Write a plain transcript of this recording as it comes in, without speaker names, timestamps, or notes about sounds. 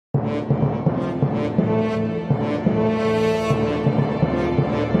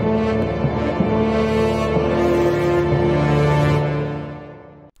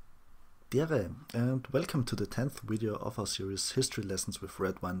Salutare and welcome to the 10th video of our series History Lessons with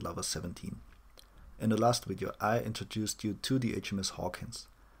RedWineLover17. In the last video I introduced you to the HMS Hawkins.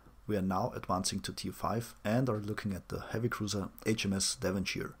 We are now advancing to Tier 5 and are looking at the heavy cruiser HMS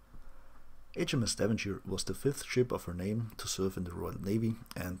Devonshire. HMS Devonshire was the 5th ship of her name to serve in the Royal Navy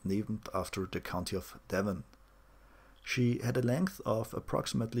and named after the county of Devon. She had a length of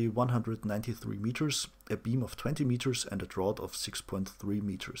approximately 193 meters, a beam of 20 meters and a draught of 6.3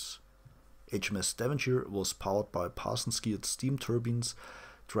 meters. HMS Devonshire was powered by Parsons-geared steam turbines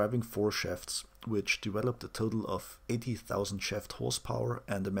driving 4 shafts, which developed a total of 80,000 shaft horsepower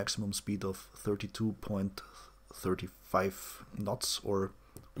and a maximum speed of 32.35 knots or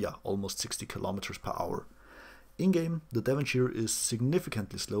almost 60 kilometers per hour. In-game, the Devonshire is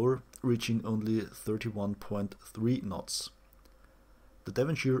significantly slower, reaching only 31.3 knots. The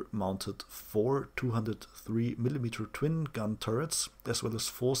Devonshire mounted 4 203mm twin-gun turrets, as well as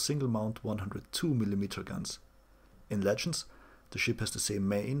 4 single-mount 102mm guns. In Legends, the ship has the same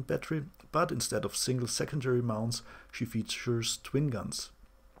main battery, but instead of single secondary mounts, she features twin guns.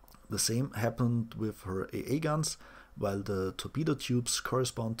 The same happened with her AA guns, while the torpedo tubes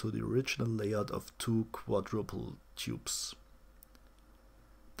correspond to the original layout of 2 quadruple tubes.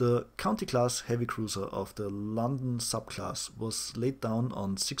 The County-class heavy cruiser of the London subclass was laid down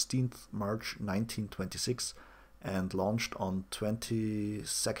on 16th March 1926 and launched on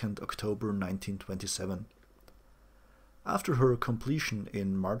 22nd October 1927. After her completion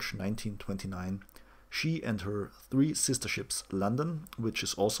in March 1929, she and her 3 sister ships London, which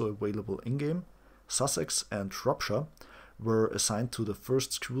is also available in-game, Sussex and Shropshire, were assigned to the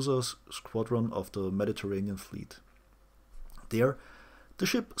 1st Cruiser Squadron of the Mediterranean Fleet. There, the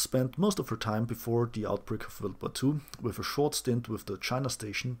ship spent most of her time before the outbreak of World War II, with a short stint with the China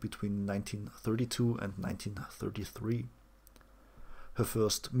Station between 1932 and 1933. Her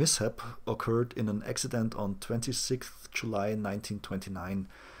first mishap occurred in an accident on 26th July 1929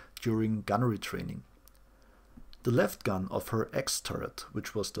 during gunnery training. The left gun of her X turret,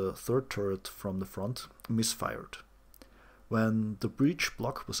 which was the 3rd turret from the front, misfired. When the breech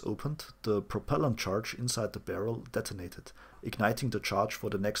block was opened, the propellant charge inside the barrel detonated, igniting the charge for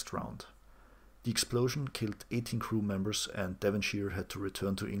the next round. The explosion killed 18 crew members and Devonshire had to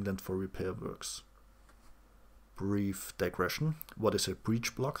return to England for repair works. Brief digression. What is a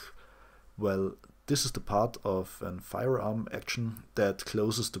breech block? Well, this is the part of a firearm action that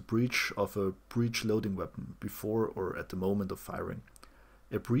closes the breech of a breech loading weapon before or at the moment of firing.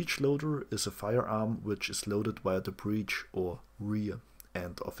 A breech loader is a firearm which is loaded via the breech or rear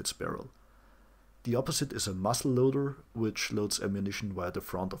end of its barrel. The opposite is a muzzle loader, which loads ammunition via the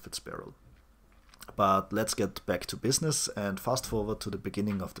front of its barrel. But let's get back to business and fast forward to the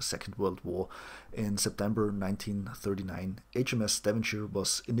beginning of the Second World War. In September 1939, HMS Devonshire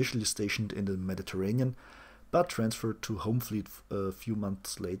was initially stationed in the Mediterranean, but transferred to Home Fleet a few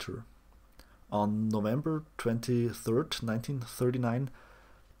months later. On November 23, 1939,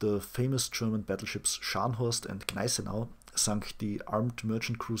 the famous German battleships Scharnhorst and Gneisenau sunk the armed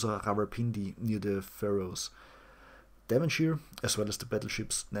merchant cruiser Rawalpindi near the Faroes. Devonshire, as well as the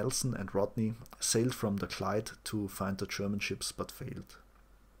battleships Nelson and Rodney, sailed from the Clyde to find the German ships but failed.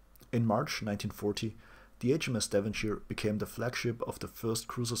 In March 1940, the HMS Devonshire became the flagship of the 1st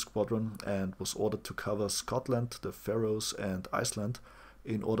Cruiser Squadron and was ordered to cover Scotland, the Faroes and Iceland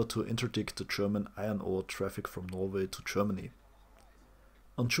in order to interdict the German iron ore traffic from Norway to Germany.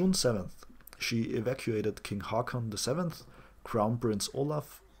 On June 7th, she evacuated King Haakon VII, Crown Prince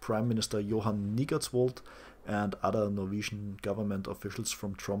Olaf, Prime Minister Johan Nygaardsvold and other Norwegian government officials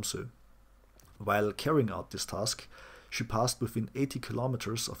from Tromsø. While carrying out this task, she passed within 80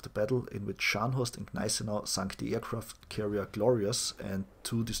 kilometers of the battle in which Scharnhorst and Gneisenau sank the aircraft carrier Glorious and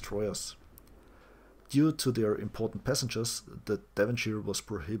 2 destroyers. Due to their important passengers, the Devonshire was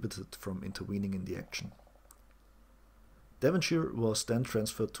prohibited from intervening in the action. Devonshire was then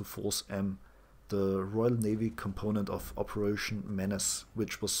transferred to Force M, the Royal Navy component of Operation Menace,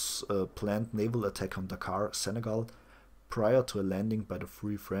 which was a planned naval attack on Dakar, Senegal, prior to a landing by the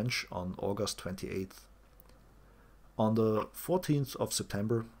Free French on August 28th. On the 14th of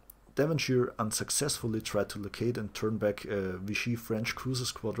September, Devonshire unsuccessfully tried to locate and turn back a Vichy French cruiser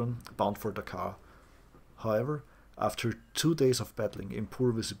squadron bound for Dakar. However, after 2 days of battling in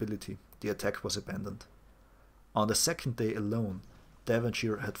poor visibility, the attack was abandoned. On the 2nd day alone,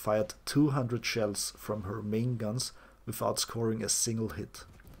 Devonshire had fired 200 shells from her main guns without scoring a single hit.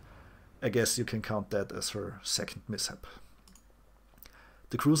 I guess you can count that as her 2nd mishap.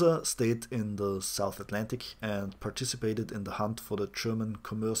 The cruiser stayed in the South Atlantic and participated in the hunt for the German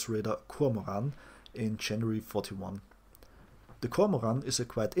commerce raider Cormoran in January 41. The Cormoran is a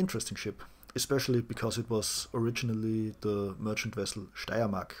quite interesting ship, especially because it was originally the merchant vessel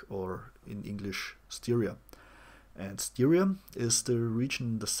Steiermark, or in English Styria. And Styria is the region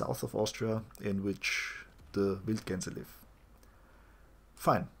in the south of Austria in which the Wildgänse live.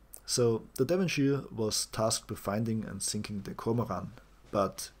 Fine, so the Devonshire was tasked with finding and sinking the Cormoran,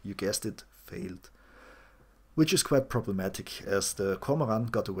 but you guessed it, failed. Which is quite problematic, as the Cormoran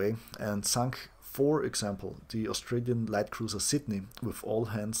got away and sunk, for example, the Australian light cruiser Sydney with all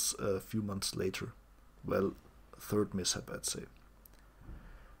hands a few months later. Well, third mishap, I'd say.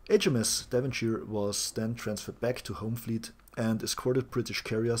 HMS Devonshire was then transferred back to Home Fleet and escorted British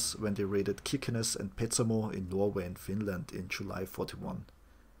carriers when they raided Kirkenes and Petsamo in Norway and Finland in July 41.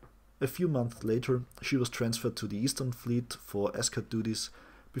 A few months later, she was transferred to the Eastern Fleet for escort duties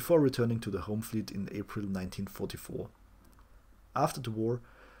before returning to the Home Fleet in April 1944. After the war,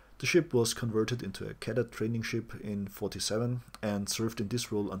 the ship was converted into a cadet training ship in 1947 and served in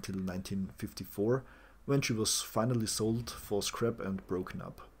this role until 1954, when she was finally sold for scrap and broken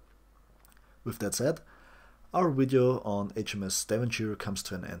up. With that said, our video on HMS Devonshire comes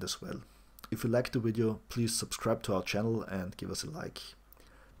to an end as well. If you liked the video, please subscribe to our channel and give us a like.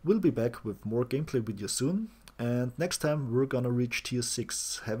 We'll be back with more gameplay videos soon, and next time we're gonna reach Tier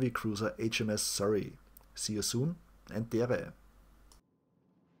 6 heavy cruiser HMS Surrey. See you soon, and dere!